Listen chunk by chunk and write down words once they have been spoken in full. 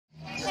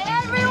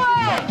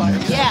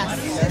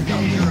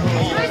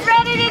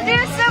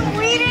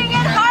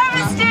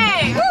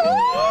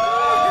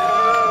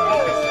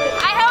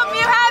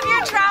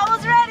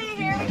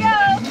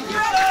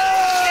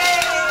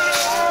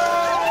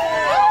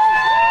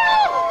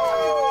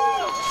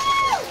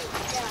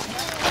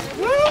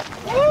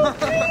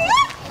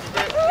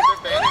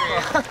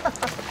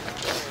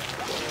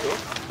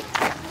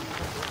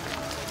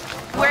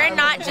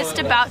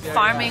about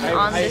farming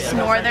on this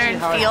northern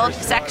field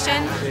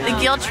section. The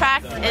Gill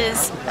Tract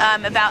is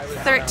about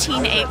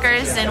 13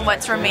 acres and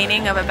what's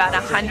remaining of about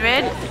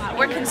 100.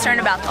 We're concerned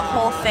about the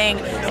whole thing,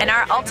 and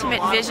our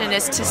ultimate vision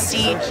is to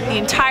see the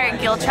entire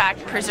Gill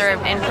Tract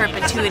preserved in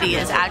perpetuity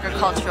as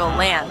agricultural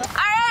land.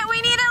 Alright, we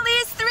need at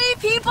least 3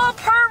 people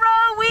per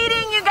row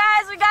weeding, you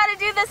guys. We gotta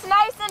do this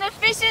nice and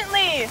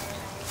efficiently.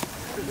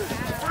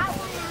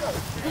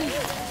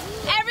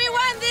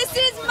 Everyone, this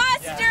is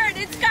mustard.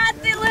 It's got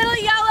the little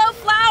yellow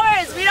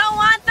flowers. We don't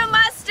want the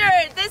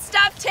mustard. This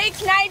stuff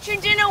takes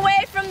nitrogen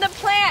away from the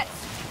plants.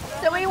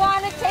 So we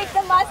want to take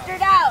the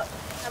mustard out.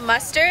 A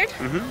mustard,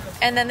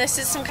 and then this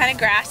is some kind of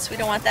grass. We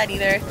don't want that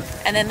either.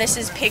 And then this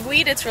is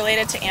pigweed. It's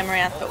related to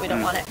amaranth, but we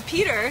don't want it.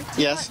 Peter,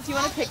 yes. Do you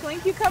want a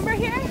pickling cucumber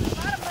here?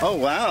 Oh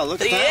wow,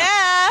 look at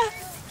that.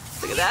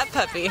 Yeah. Look at that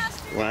puppy.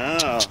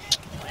 Wow.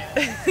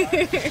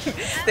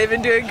 They've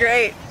been doing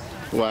great.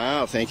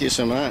 Wow, thank you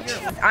so much.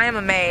 I am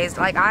amazed.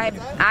 Like I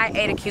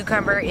ate a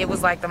cucumber. It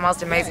was like the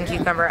most amazing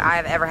cucumber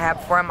I've ever had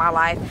before in my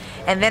life.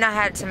 And then I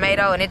had a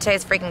tomato and it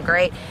tastes freaking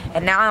great.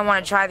 And now I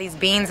want to try these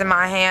beans in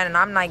my hand, and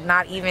I'm like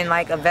not even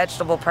like a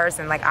vegetable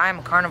person. Like I'm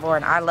a carnivore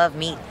and I love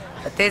meat.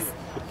 But this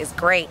is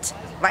great.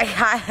 Like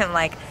I am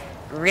like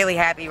really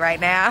happy right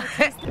now.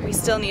 We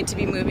still need to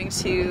be moving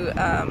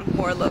to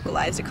more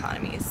localized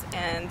economies,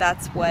 and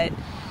that's what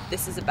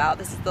this is about.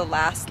 This is the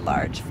last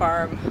large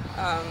farm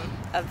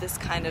of this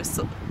kind of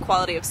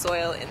quality of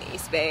soil in the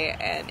East Bay,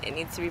 and it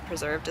needs to be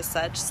preserved as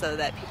such so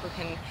that people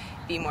can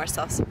be more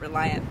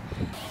self-reliant.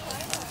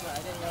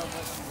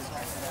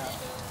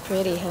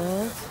 Pretty,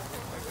 huh?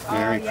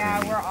 Very yeah,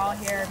 pretty. we're all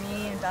here.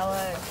 Me and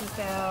Bella and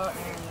Pico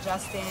and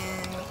Justin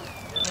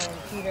and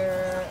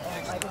Peter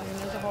and like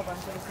there's a whole bunch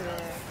of us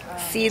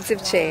here. Seeds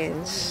of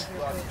change.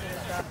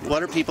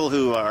 What are people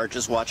who are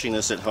just watching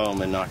this at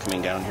home and not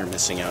coming down here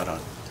missing out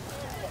on?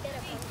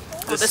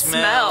 The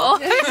smell.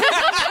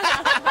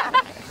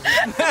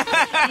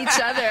 Each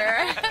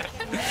other.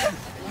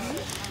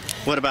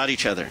 What about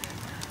each other?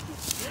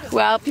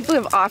 Well, people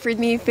have offered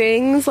me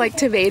things like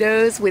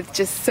tomatoes with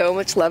just so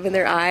much love in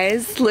their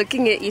eyes,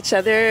 looking at each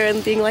other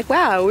and being like,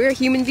 wow, we're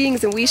human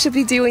beings and we should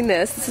be doing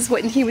this. This is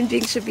what human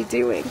beings should be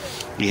doing.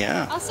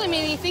 Yeah. Also, I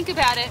mean, when you think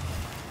about it,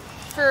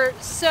 for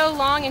so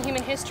long in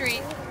human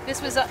history,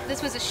 this was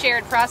a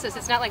shared process.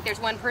 It's not like there's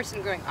one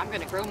person going, I'm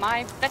going to grow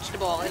my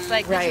vegetable. It's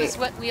like this is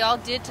what we all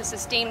did to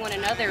sustain one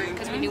another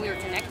because we knew we were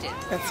connected.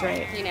 That's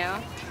right. You know?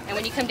 And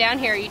when you come down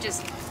here, you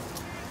just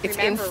It's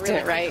remember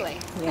instant, really right?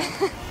 quickly.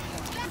 Yeah.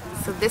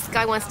 So this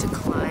guy wants to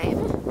climb,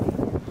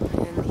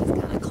 and he's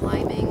got a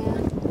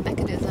climbing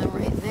mechanism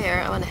right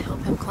there. I want to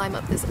help him climb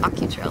up this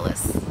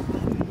acutrellis.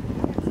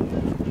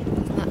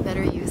 There's not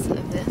better use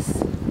of this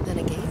than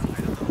a gate.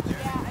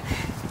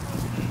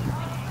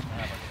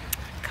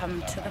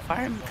 Come to the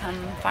farm,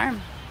 come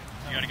farm.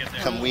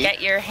 Come weed?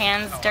 Get your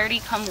hands dirty,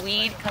 come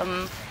weed,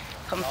 come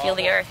feel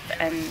the earth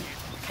and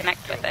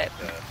connect with it.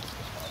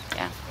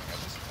 Yeah.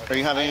 Are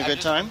you having a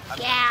good time?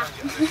 Yeah.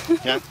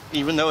 Yeah.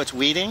 Even though it's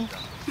weeding?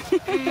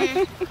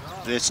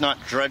 It's not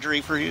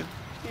drudgery for you?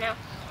 No.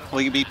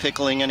 Will you be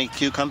pickling any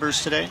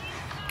cucumbers today?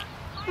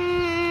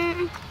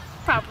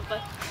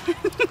 Probably.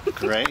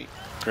 Great,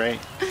 great.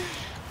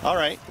 All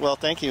right. Well,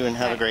 thank you and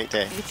have a great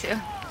day. You too.